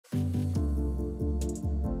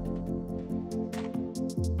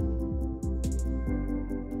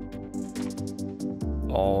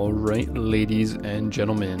All right, ladies and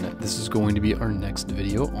gentlemen, this is going to be our next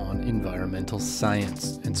video on environmental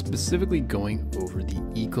science and specifically going over the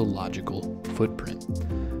ecological footprint.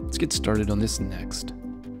 Let's get started on this next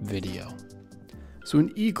video. So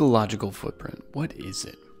an ecological footprint, what is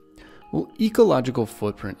it? Well, ecological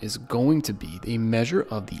footprint is going to be a measure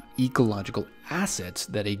of the ecological assets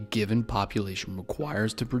that a given population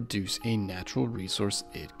requires to produce a natural resource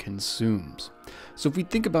it consumes. So if we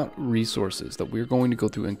think about resources that we're going to go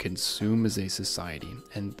through and consume as a society,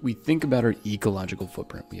 and we think about our ecological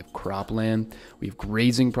footprint, we have cropland, we have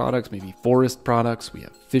grazing products, maybe forest products, we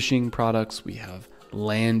have fishing products, we have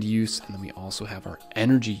land use, and then we also have our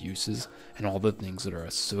energy uses and all the things that are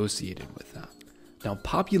associated with that. Now,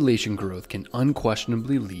 population growth can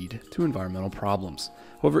unquestionably lead to environmental problems.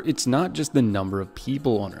 However, it's not just the number of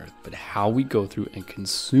people on Earth, but how we go through and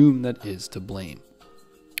consume that is to blame.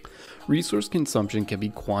 Resource consumption can be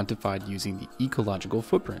quantified using the ecological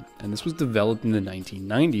footprint, and this was developed in the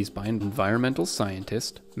 1990s by environmental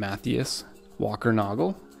scientist Matthias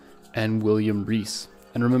Walker-Nagel and William Rees.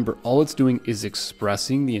 And remember, all it's doing is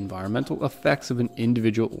expressing the environmental effects of an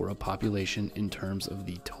individual or a population in terms of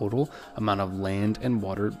the total amount of land and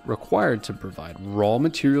water required to provide raw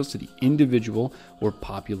materials to the individual or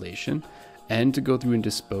population, and to go through and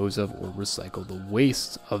dispose of or recycle the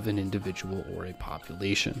wastes of an individual or a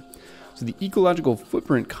population. So the ecological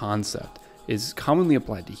footprint concept is commonly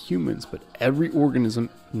applied to humans, but every organism,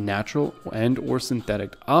 natural and or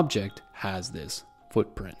synthetic object, has this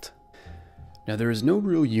footprint. Now, there is no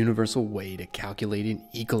real universal way to calculate an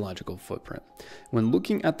ecological footprint. When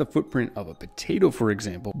looking at the footprint of a potato, for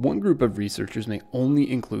example, one group of researchers may only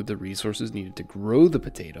include the resources needed to grow the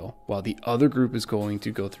potato, while the other group is going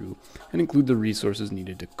to go through and include the resources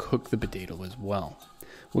needed to cook the potato as well.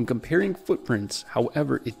 When comparing footprints,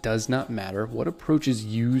 however, it does not matter what approach is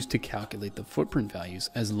used to calculate the footprint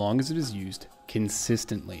values as long as it is used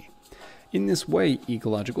consistently. In this way,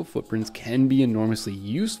 ecological footprints can be enormously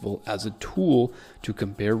useful as a tool to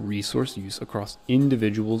compare resource use across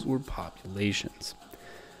individuals or populations.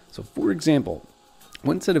 So for example,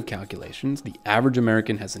 one set of calculations, the average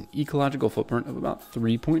American has an ecological footprint of about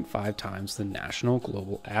 3.5 times the national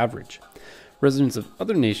global average. Residents of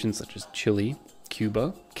other nations such as Chile,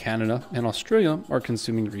 Cuba, Canada, and Australia are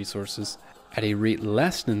consuming resources at a rate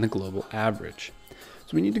less than the global average.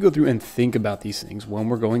 So we need to go through and think about these things when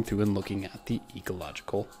we're going through and looking at the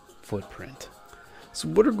ecological footprint. So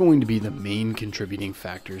what are going to be the main contributing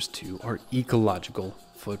factors to our ecological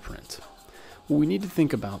footprint? Well, we need to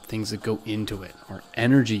think about things that go into it, our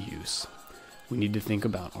energy use. We need to think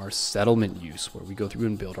about our settlement use, where we go through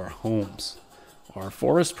and build our homes, our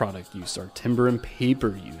forest product use, our timber and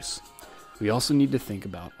paper use. We also need to think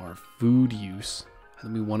about our food use, and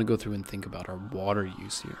then we want to go through and think about our water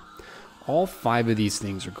use here. All 5 of these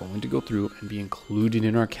things are going to go through and be included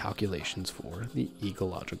in our calculations for the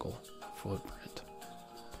ecological footprint.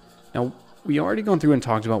 Now, we already gone through and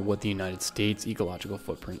talked about what the United States ecological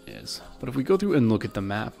footprint is, but if we go through and look at the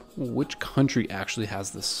map, well, which country actually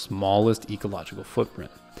has the smallest ecological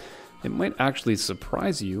footprint? It might actually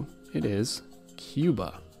surprise you. It is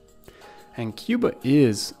Cuba. And Cuba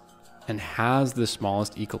is and has the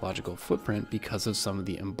smallest ecological footprint because of some of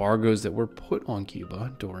the embargoes that were put on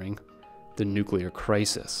Cuba during the nuclear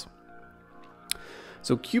crisis.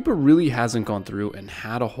 So Cuba really hasn't gone through and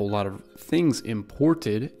had a whole lot of things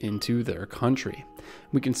imported into their country.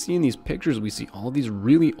 We can see in these pictures, we see all these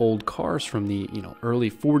really old cars from the early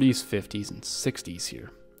 40s, 50s, and 60s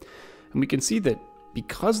here. And we can see that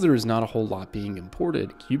because there is not a whole lot being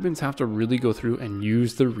imported, Cubans have to really go through and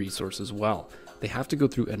use the resources well. They have to go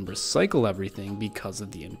through and recycle everything because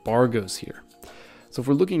of the embargoes here. So if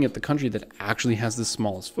we're looking at the country that actually has the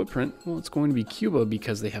smallest footprint, well, it's going to be Cuba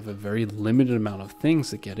because they have a very limited amount of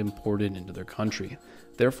things that get imported into their country.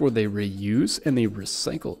 Therefore, they reuse and they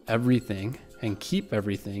recycle everything and keep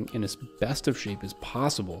everything in as best of shape as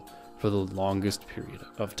possible for the longest period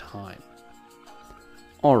of time.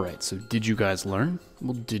 All right, so did you guys learn?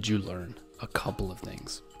 Well, did you learn a couple of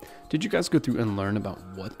things? Did you guys go through and learn about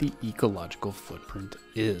what the ecological footprint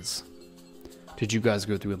is? Did you guys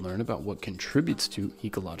go through and learn about what contributes to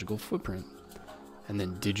ecological footprint? And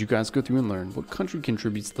then did you guys go through and learn what country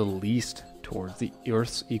contributes the least towards the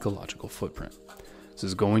Earth's ecological footprint? This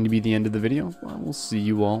is going to be the end of the video. Well, we'll see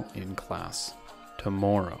you all in class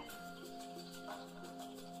tomorrow.